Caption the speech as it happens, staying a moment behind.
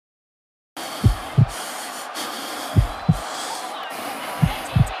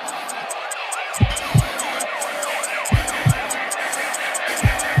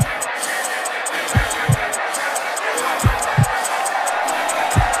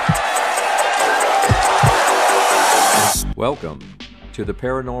Welcome to the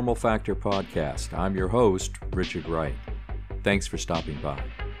Paranormal Factor podcast. I'm your host, Richard Wright. Thanks for stopping by.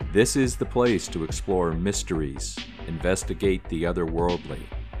 This is the place to explore mysteries, investigate the otherworldly,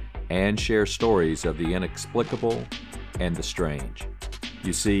 and share stories of the inexplicable and the strange.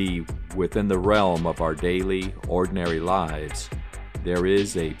 You see, within the realm of our daily, ordinary lives, there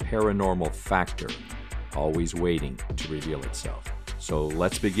is a paranormal factor always waiting to reveal itself. So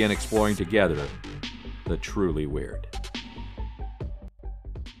let's begin exploring together the truly weird.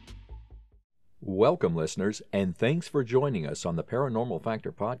 Welcome, listeners, and thanks for joining us on the Paranormal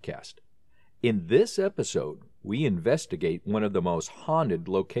Factor podcast. In this episode, we investigate one of the most haunted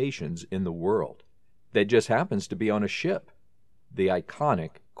locations in the world that just happens to be on a ship, the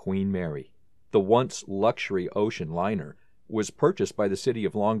iconic Queen Mary. The once luxury ocean liner was purchased by the city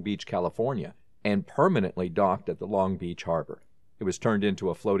of Long Beach, California, and permanently docked at the Long Beach harbor. It was turned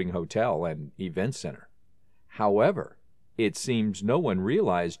into a floating hotel and event center. However, it seems no one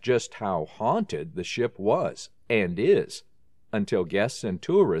realized just how haunted the ship was and is until guests and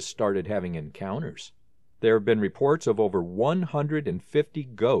tourists started having encounters. There have been reports of over 150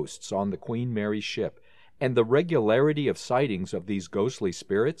 ghosts on the Queen Mary ship, and the regularity of sightings of these ghostly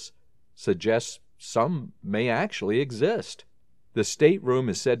spirits suggests some may actually exist. The stateroom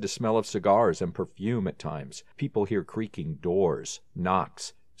is said to smell of cigars and perfume at times. People hear creaking doors,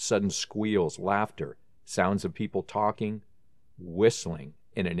 knocks, sudden squeals, laughter, sounds of people talking, whistling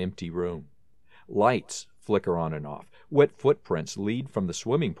in an empty room. Lights flicker on and off. Wet footprints lead from the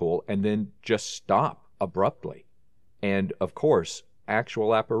swimming pool and then just stop abruptly. And, of course,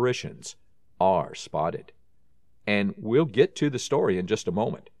 actual apparitions are spotted. And we'll get to the story in just a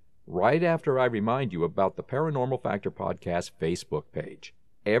moment, right after I remind you about the Paranormal Factor Podcast Facebook page.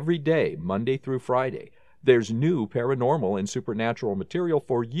 Every day, Monday through Friday, there's new paranormal and supernatural material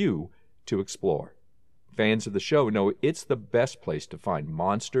for you to explore. Fans of the show know it's the best place to find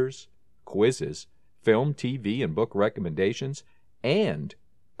monsters, quizzes, film, TV, and book recommendations, and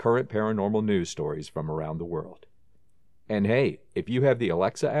current paranormal news stories from around the world. And hey, if you have the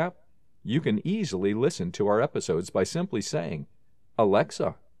Alexa app, you can easily listen to our episodes by simply saying,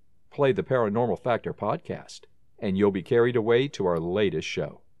 "Alexa, play the Paranormal Factor podcast," and you'll be carried away to our latest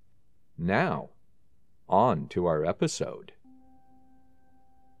show. Now, on to our episode.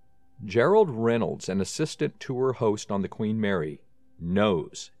 Gerald Reynolds, an assistant tour host on the Queen Mary,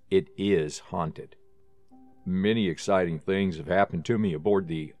 knows it is haunted. Many exciting things have happened to me aboard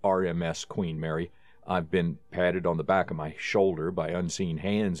the RMS Queen Mary. I've been patted on the back of my shoulder by unseen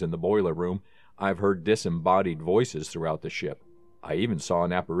hands in the boiler room. I've heard disembodied voices throughout the ship. I even saw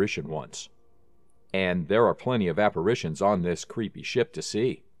an apparition once. And there are plenty of apparitions on this creepy ship to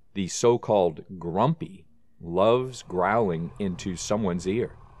see. The so-called Grumpy loves growling into someone's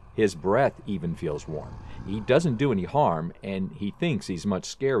ear. His breath even feels warm. He doesn't do any harm, and he thinks he's much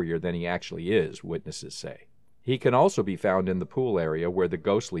scarier than he actually is, witnesses say. He can also be found in the pool area where the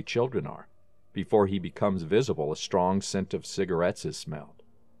ghostly children are. Before he becomes visible, a strong scent of cigarettes is smelled.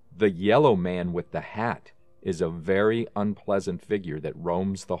 The yellow man with the hat is a very unpleasant figure that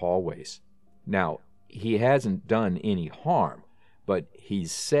roams the hallways. Now, he hasn't done any harm, but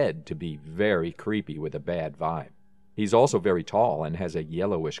he's said to be very creepy with a bad vibe. He's also very tall and has a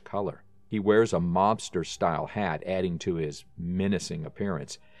yellowish color. He wears a mobster-style hat, adding to his menacing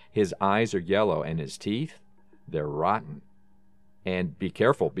appearance. His eyes are yellow, and his teeth, they're rotten. And be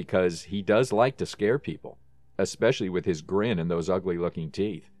careful, because he does like to scare people, especially with his grin and those ugly-looking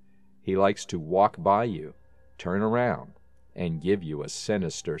teeth. He likes to walk by you, turn around, and give you a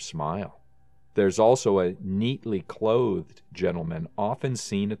sinister smile. There's also a neatly clothed gentleman often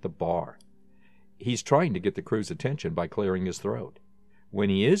seen at the bar. He's trying to get the crew's attention by clearing his throat. When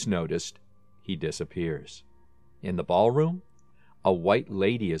he is noticed, he disappears. In the ballroom, a white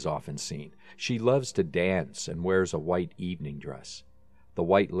lady is often seen. She loves to dance and wears a white evening dress. The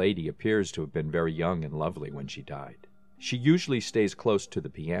white lady appears to have been very young and lovely when she died. She usually stays close to the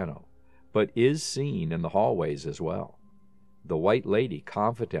piano, but is seen in the hallways as well. The white lady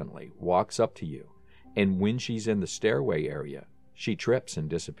confidently walks up to you, and when she's in the stairway area, she trips and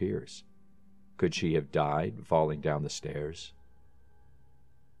disappears. Could she have died falling down the stairs?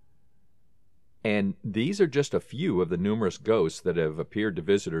 And these are just a few of the numerous ghosts that have appeared to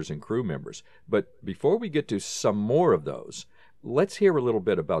visitors and crew members. But before we get to some more of those, let's hear a little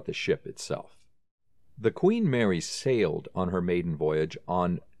bit about the ship itself. The Queen Mary sailed on her maiden voyage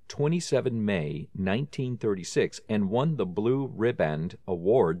on 27 May 1936 and won the Blue Riband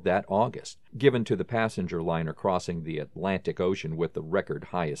Award that August, given to the passenger liner crossing the Atlantic Ocean with the record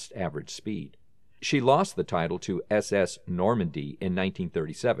highest average speed. She lost the title to SS Normandy in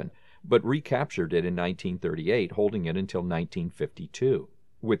 1937, but recaptured it in 1938, holding it until 1952.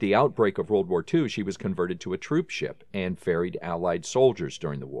 With the outbreak of World War II, she was converted to a troop ship and ferried Allied soldiers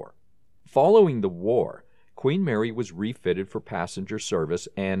during the war. Following the war, Queen Mary was refitted for passenger service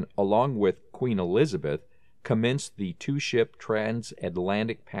and, along with Queen Elizabeth, commenced the two-ship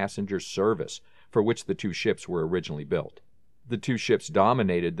transatlantic passenger service for which the two ships were originally built. The two ships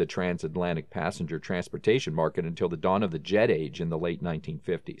dominated the transatlantic passenger transportation market until the dawn of the jet age in the late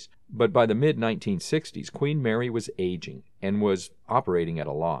 1950s. But by the mid-1960s, Queen Mary was aging and was operating at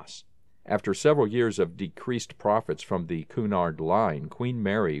a loss. After several years of decreased profits from the Cunard Line, Queen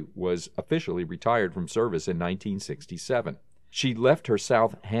Mary was officially retired from service in 1967. She left her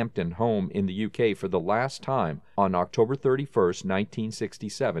Southampton home in the UK for the last time on October 31,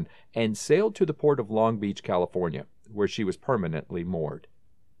 1967, and sailed to the port of Long Beach, California, where she was permanently moored.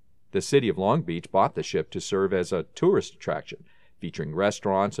 The city of Long Beach bought the ship to serve as a tourist attraction, featuring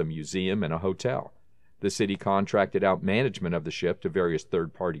restaurants, a museum, and a hotel. The city contracted out management of the ship to various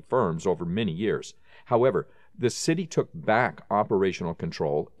third-party firms over many years. However, the city took back operational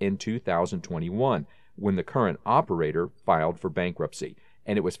control in 2021 when the current operator filed for bankruptcy,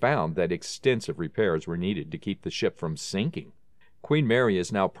 and it was found that extensive repairs were needed to keep the ship from sinking. Queen Mary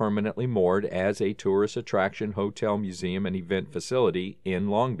is now permanently moored as a tourist attraction, hotel, museum, and event facility in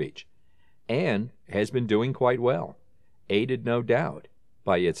Long Beach, and has been doing quite well, aided no doubt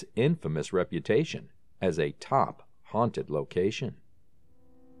by its infamous reputation as a top haunted location.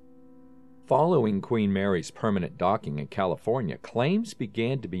 Following Queen Mary's permanent docking in California, claims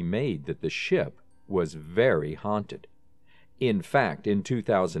began to be made that the ship was very haunted. In fact, in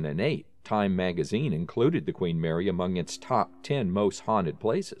 2008, Time magazine included the Queen Mary among its top 10 most haunted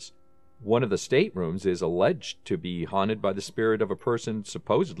places. One of the staterooms is alleged to be haunted by the spirit of a person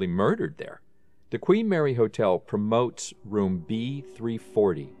supposedly murdered there. The Queen Mary Hotel promotes room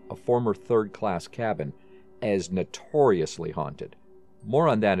B340, a former third-class cabin, as notoriously haunted. More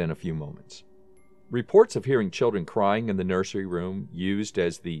on that in a few moments. Reports of hearing children crying in the nursery room used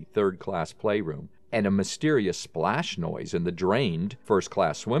as the third-class playroom and a mysterious splash noise in the drained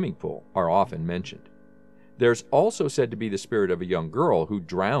first-class swimming pool are often mentioned. There's also said to be the spirit of a young girl who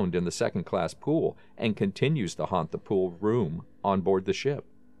drowned in the second-class pool and continues to haunt the pool room on board the ship.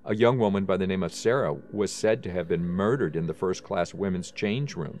 A young woman by the name of Sarah was said to have been murdered in the first-class women's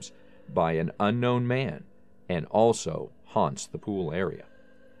change rooms by an unknown man and also haunts the pool area.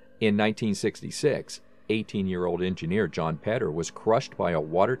 In 1966, 18-year-old engineer John Petter was crushed by a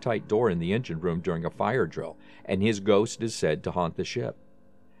watertight door in the engine room during a fire drill, and his ghost is said to haunt the ship.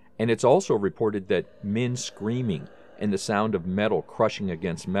 And it's also reported that men screaming and the sound of metal crushing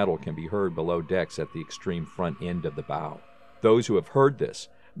against metal can be heard below decks at the extreme front end of the bow. Those who have heard this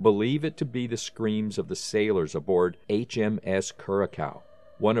believe it to be the screams of the sailors aboard HMS Curacao,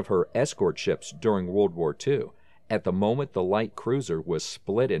 one of her escort ships during World War II, at the moment the light cruiser was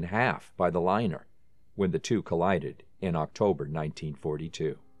split in half by the liner, when the two collided in October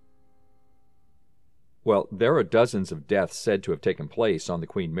 1942. Well, there are dozens of deaths said to have taken place on the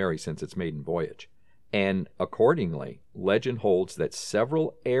Queen Mary since its maiden voyage, and accordingly, legend holds that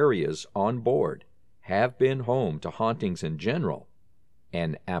several areas on board have been home to hauntings in general,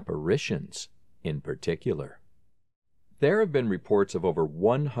 and apparitions in particular. There have been reports of over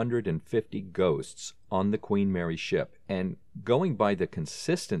 150 ghosts on the Queen Mary ship, and going by the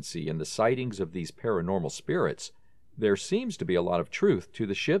consistency in the sightings of these paranormal spirits, there seems to be a lot of truth to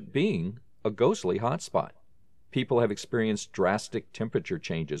the ship being a ghostly hotspot. People have experienced drastic temperature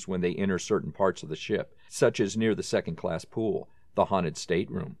changes when they enter certain parts of the ship, such as near the second-class pool, the haunted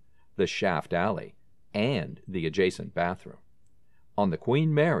stateroom, the shaft alley, and the adjacent bathroom. On the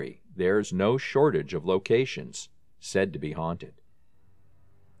Queen Mary, there's no shortage of locations said to be haunted.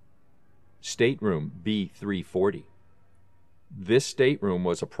 Stateroom B340. This stateroom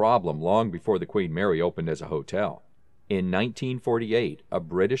was a problem long before the Queen Mary opened as a hotel. In 1948, a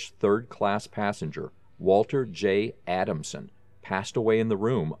British third-class passenger, Walter J. Adamson, passed away in the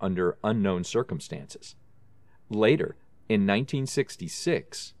room under unknown circumstances. Later, in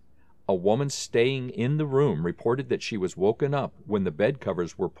 1966, a woman staying in the room reported that she was woken up when the bed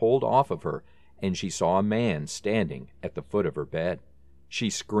covers were pulled off of her and she saw a man standing at the foot of her bed. She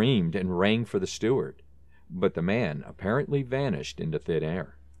screamed and rang for the steward, but the man apparently vanished into thin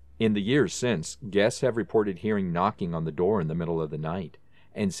air. In the years since, guests have reported hearing knocking on the door in the middle of the night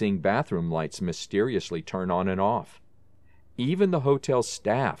and seeing bathroom lights mysteriously turn on and off. Even the hotel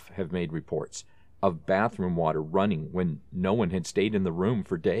staff have made reports of bathroom water running when no one had stayed in the room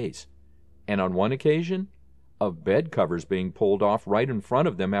for days, and on one occasion, of bed covers being pulled off right in front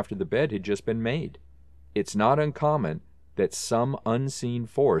of them after the bed had just been made. It's not uncommon that some unseen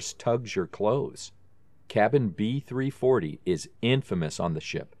force tugs your clothes. Cabin B-340 is infamous on the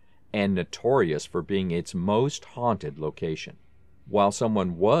ship and notorious for being its most haunted location. While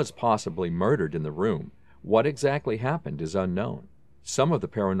someone was possibly murdered in the room, what exactly happened is unknown. Some of the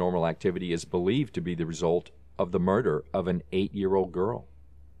paranormal activity is believed to be the result of the murder of an 8-year-old girl.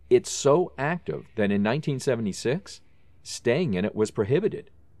 It's so active that in 1976, staying in it was prohibited.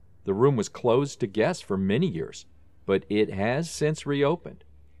 The room was closed to guests for many years, but it has since reopened,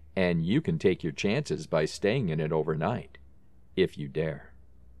 and you can take your chances by staying in it overnight, if you dare.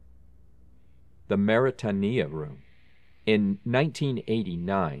 The Maritania Room. In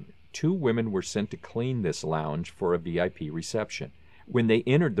 1989, 2 women were sent to clean this lounge for a VIP reception. When they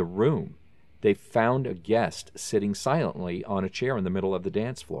entered the room, they found a guest sitting silently on a chair in the middle of the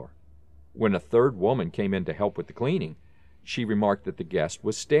dance floor. When a third woman came in to help with the cleaning, she remarked that the guest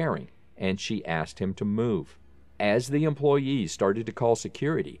was staring, and she asked him to move. As the employees started to call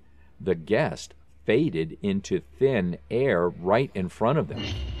security, the guest faded into thin air right in front of them,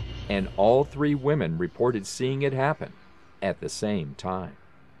 and all 3 women reported seeing it happen at the same time.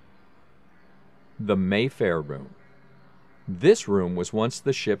 The Mayfair Room. This room was once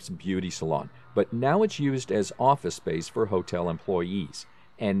the ship's beauty salon, but now it's used as office space for hotel employees,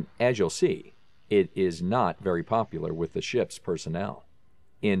 and as you'll see, it is not very popular with the ship's personnel.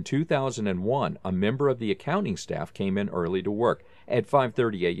 In 2001, a member of the accounting staff came in early to work, at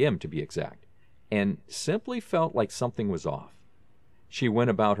 5:30 a.m. to be exact, and simply felt like something was off. She went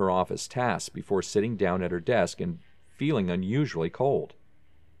about her office tasks before sitting down at her desk and feeling unusually cold.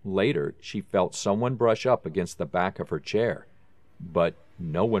 Later, she felt someone brush up against the back of her chair, but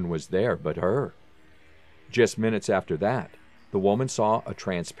no one was there but her. Just minutes after that, the woman saw a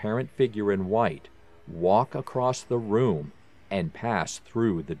transparent figure in white walk across the room and pass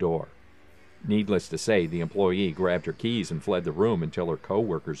through the door. Needless to say, the employee grabbed her keys and fled the room until her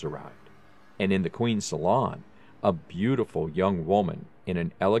co-workers arrived. And in the Queen's salon, a beautiful young woman in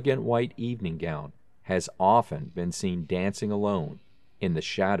an elegant white evening gown has often been seen dancing alone in the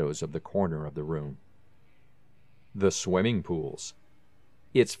shadows of the corner of the room. The swimming pools.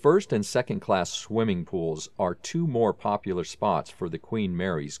 Its first and second class swimming pools are 2 more popular spots for the Queen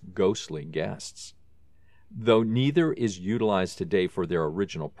Mary's ghostly guests. Though neither is utilized today for their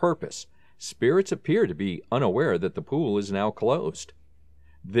original purpose, spirits appear to be unaware that the pool is now closed.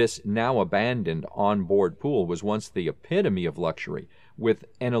 This now abandoned on-board pool was once the epitome of luxury, with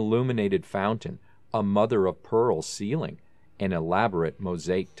an illuminated fountain, a mother-of-pearl ceiling, and elaborate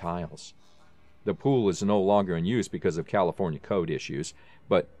mosaic tiles. The pool is no longer in use because of California code issues,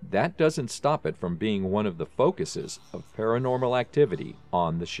 but that doesn't stop it from being one of the focuses of paranormal activity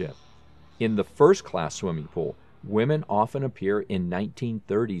on the ship. In the first-class swimming pool, women often appear in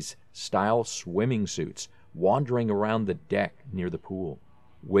 1930s style swimming suits, wandering around the deck near the pool.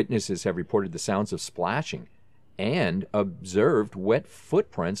 Witnesses have reported the sounds of splashing and observed wet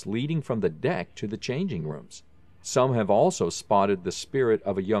footprints leading from the deck to the changing rooms. Some have also spotted the spirit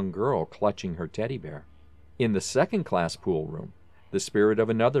of a young girl clutching her teddy bear. In the second-class pool room, the spirit of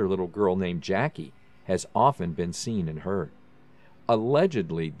another little girl named Jackie has often been seen and heard.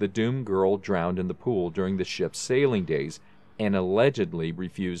 Allegedly, the doomed girl drowned in the pool during the ship's sailing days and allegedly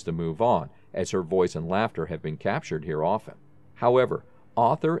refused to move on, as her voice and laughter have been captured here often. However,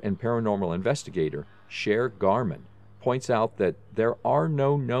 author and paranormal investigator Cher Garman points out that there are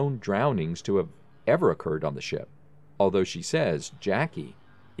no known drownings to have ever occurred on the ship, although she says Jackie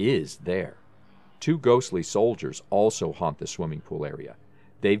is there. 2 ghostly soldiers also haunt the swimming pool area.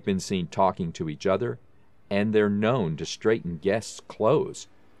 They've been seen talking to each other, and they're known to straighten guests' clothes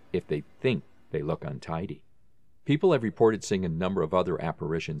if they think they look untidy. People have reported seeing a number of other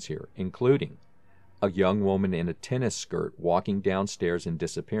apparitions here, including a young woman in a tennis skirt walking downstairs and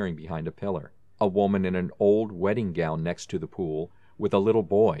disappearing behind a pillar, a woman in an old wedding gown next to the pool with a little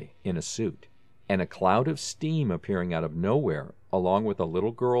boy in a suit, and a cloud of steam appearing out of nowhere, along with a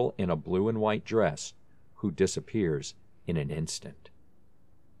little girl in a blue and white dress who disappears in an instant.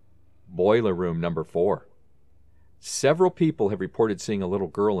 Boiler Room number 4. Several people have reported seeing a little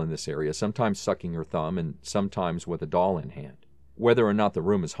girl in this area, sometimes sucking her thumb and sometimes with a doll in hand. Whether or not the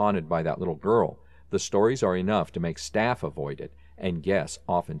room is haunted by that little girl, the stories are enough to make staff avoid it, and guests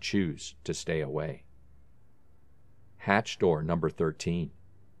often choose to stay away. Hatch door number 13.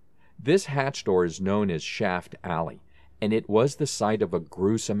 This hatch door is known as Shaft Alley, and it was the site of a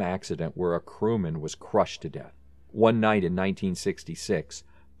gruesome accident where a crewman was crushed to death. One night in 1966,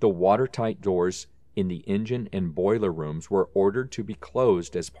 the watertight doors in the engine and boiler rooms were ordered to be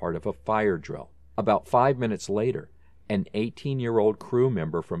closed as part of a fire drill. About 5 minutes later, an 18-year-old crew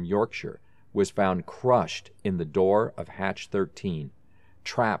member from Yorkshire was found crushed in the door of hatch 13,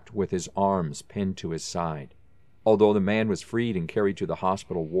 trapped with his arms pinned to his side. Although the man was freed and carried to the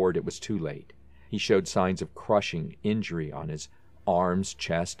hospital ward, it was too late. He showed signs of crushing injury on his arms,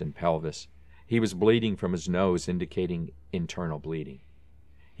 chest, and pelvis. He was bleeding from his nose, indicating internal bleeding.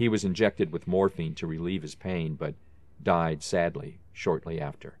 He was injected with morphine to relieve his pain, but died sadly shortly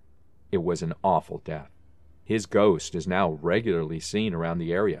after. It was an awful death. His ghost is now regularly seen around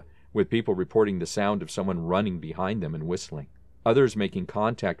the area, with people reporting the sound of someone running behind them and whistling. Others making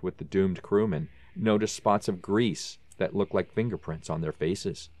contact with the doomed crewmen notice spots of grease that look like fingerprints on their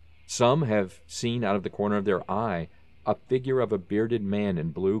faces. Some have seen out of the corner of their eye a figure of a bearded man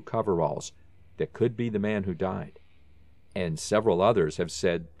in blue coveralls that could be the man who died. And several others have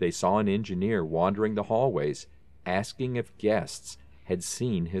said they saw an engineer wandering the hallways asking if guests had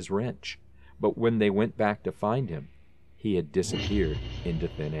seen his wrench. But when they went back to find him, he had disappeared into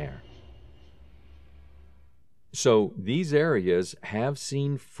thin air. So these areas have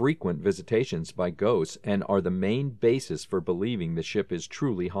seen frequent visitations by ghosts and are the main basis for believing the ship is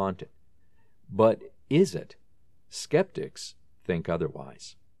truly haunted. But is it? Skeptics think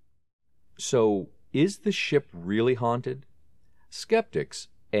otherwise. So, is the ship really haunted? Skeptics,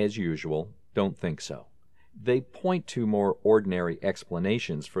 as usual, don't think so. They point to more ordinary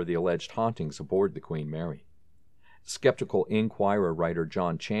explanations for the alleged hauntings aboard the Queen Mary. Skeptical Inquirer writer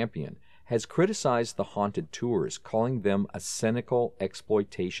John Champion has criticized the haunted tours, calling them a cynical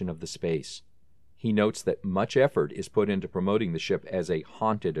exploitation of the space. He notes that much effort is put into promoting the ship as a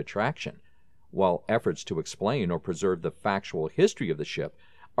haunted attraction, while efforts to explain or preserve the factual history of the ship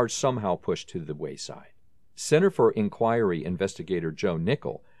are somehow pushed to the wayside. Center for Inquiry investigator Joe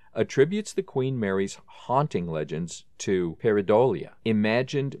Nickell attributes the Queen Mary's haunting legends to pareidolia,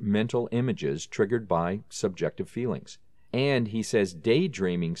 imagined mental images triggered by subjective feelings. And he says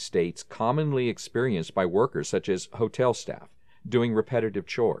daydreaming states commonly experienced by workers such as hotel staff doing repetitive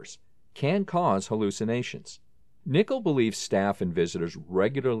chores can cause hallucinations. Nickell believes staff and visitors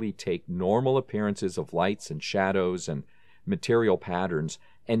regularly take normal appearances of lights and shadows and material patterns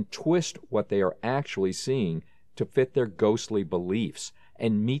and twist what they are actually seeing to fit their ghostly beliefs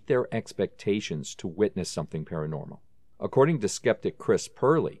and meet their expectations to witness something paranormal. According to skeptic Chris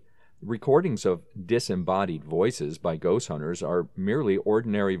Purley, recordings of disembodied voices by ghost hunters are merely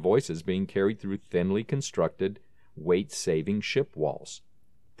ordinary voices being carried through thinly constructed, weight-saving ship walls.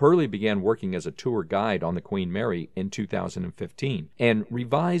 Purley began working as a tour guide on the Queen Mary in 2015 and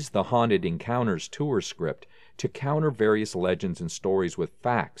revised the Haunted Encounters tour script to counter various legends and stories with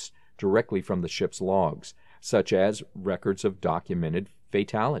facts directly from the ship's logs, such as records of documented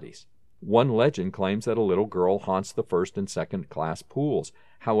fatalities. One legend claims that a little girl haunts the first and second class pools.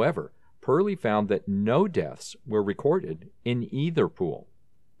 However, Purley found that no deaths were recorded in either pool.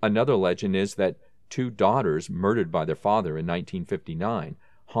 Another legend is that two daughters murdered by their father in 1959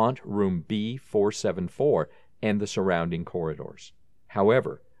 haunt room B474 and the surrounding corridors.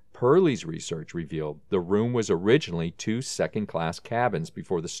 However, Purley's research revealed the room was originally two second-class cabins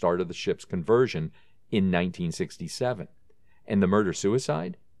before the start of the ship's conversion in 1967. And the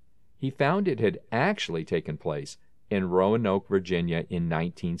murder-suicide? He found it had actually taken place in Roanoke, Virginia in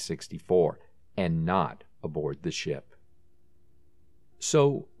 1964, and not aboard the ship.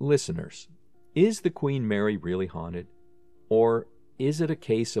 So, listeners, is the Queen Mary really haunted? Or is it a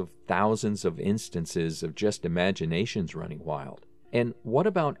case of thousands of instances of just imaginations running wild? And what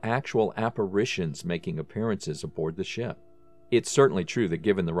about actual apparitions making appearances aboard the ship? It's certainly true that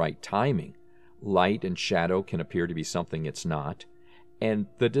given the right timing, light and shadow can appear to be something it's not, and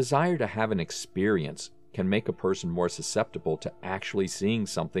the desire to have an experience can make a person more susceptible to actually seeing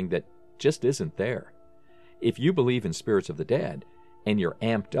something that just isn't there. If you believe in spirits of the dead, and you're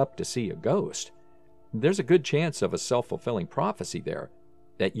amped up to see a ghost, there's a good chance of a self-fulfilling prophecy there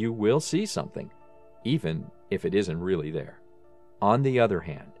that you will see something, even if it isn't really there. On the other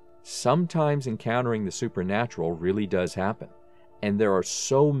hand, sometimes encountering the supernatural really does happen, and there are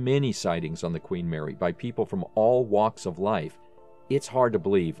so many sightings on the Queen Mary by people from all walks of life, it's hard to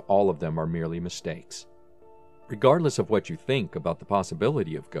believe all of them are merely mistakes. Regardless of what you think about the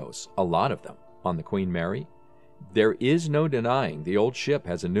possibility of ghosts, a lot of them, on the Queen Mary, there is no denying the old ship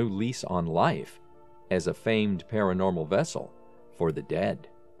has a new lease on life as a famed paranormal vessel for the dead.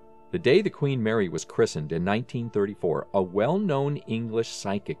 The day the Queen Mary was christened in 1934, a well-known English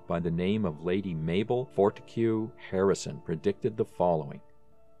psychic by the name of Lady Mabel Fortescue Harrison predicted the following: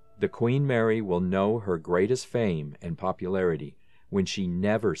 "The Queen Mary will know her greatest fame and popularity when she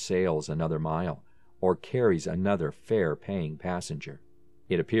never sails another mile or carries another fare-paying passenger."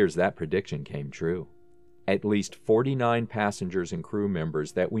 It appears that prediction came true. At least 49 passengers and crew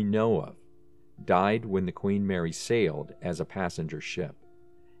members that we know of died when the Queen Mary sailed as a passenger ship,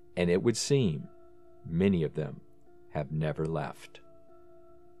 and it would seem many of them have never left.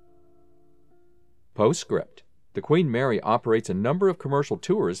 Postscript. The Queen Mary operates a number of commercial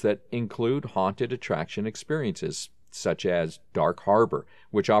tours that include haunted attraction experiences, such as Dark Harbor,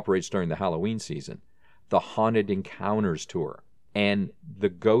 which operates during the Halloween season, the Haunted Encounters Tour, and the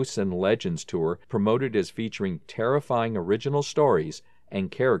Ghosts and Legends Tour, promoted as featuring terrifying original stories and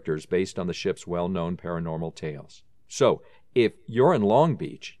characters based on the ship's well-known paranormal tales. So, if you're in Long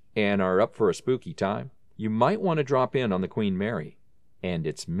Beach and are up for a spooky time, you might want to drop in on the Queen Mary and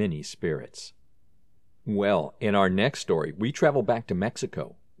its many spirits. Well, in our next story, we travel back to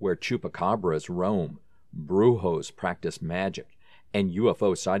Mexico, where chupacabras roam, brujos practice magic, and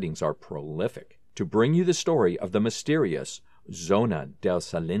UFO sightings are prolific, to bring you the story of the mysterious Zona del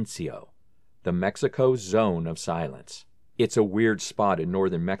Silencio, the Mexico Zone of Silence. It's a weird spot in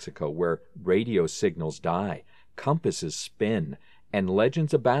northern Mexico where radio signals die, compasses spin, and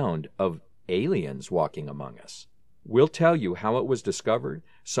legends abound of aliens walking among us. We'll tell you how it was discovered,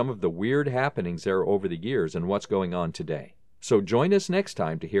 some of the weird happenings there over the years, and what's going on today. So join us next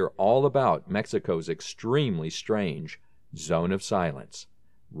time to hear all about Mexico's extremely strange Zone of Silence,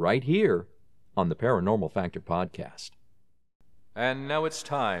 right here on the Paranormal Factor podcast. And now it's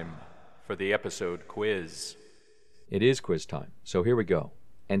time for the episode quiz. It is quiz time, so here we go.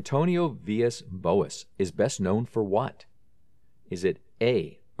 Antonio Villas-Boas is best known for what? Is it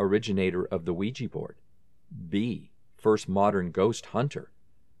A, originator of the Ouija board, B, first modern ghost hunter,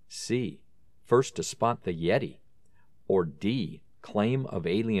 C, first to spot the Yeti, or D, claim of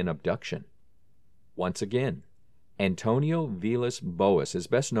alien abduction? Once again, Antonio Villas-Boas is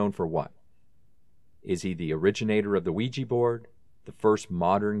best known for what? Is he the originator of the Ouija board, the first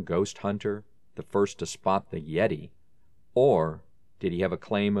modern ghost hunter, the first to spot the Yeti, or did he have a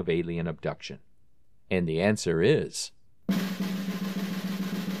claim of alien abduction? And the answer is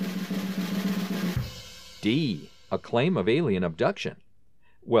D, a claim of alien abduction.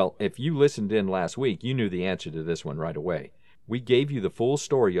 Well, if you listened in last week, you knew the answer to this one right away. We gave you the full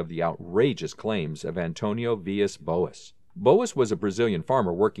story of the outrageous claims of Antonio Villas-Boas. Boas was a Brazilian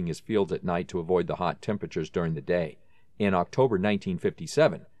farmer working his fields at night to avoid the hot temperatures during the day. In October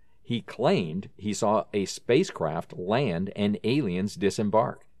 1957, he claimed he saw a spacecraft land and aliens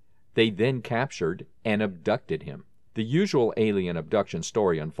disembark. They then captured and abducted him. The usual alien abduction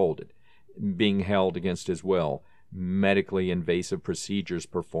story unfolded. Being held against his will, medically invasive procedures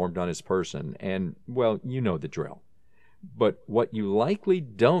performed on his person, and, well, you know the drill. But what you likely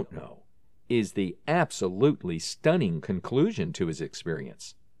don't know is the absolutely stunning conclusion to his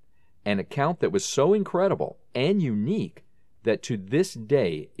experience. An account that was so incredible and unique that to this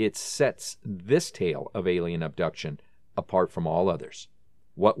day it sets this tale of alien abduction apart from all others.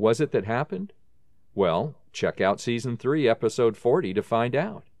 What was it that happened? Well, check out Season 3, Episode 40 to find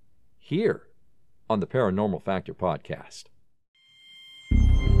out. Here on the Paranormal Factor podcast.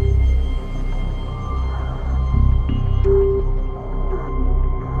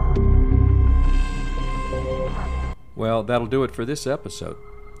 Well, that'll do it for this episode.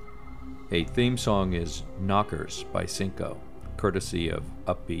 A theme song is Knockers by Cinco, courtesy of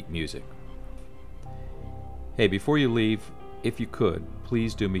Upbeat Music. Hey, before you leave, if you could,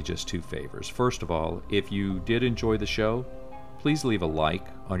 please do me just two favors. First of all, if you did enjoy the show, please leave a like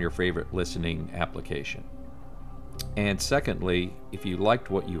on your favorite listening application. And secondly, if you liked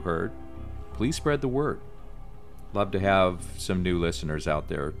what you heard, please spread the word. Love to have some new listeners out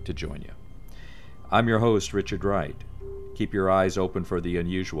there to join you. I'm your host, Richard Wright. Keep your eyes open for the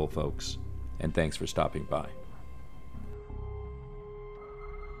unusual, folks, and thanks for stopping by.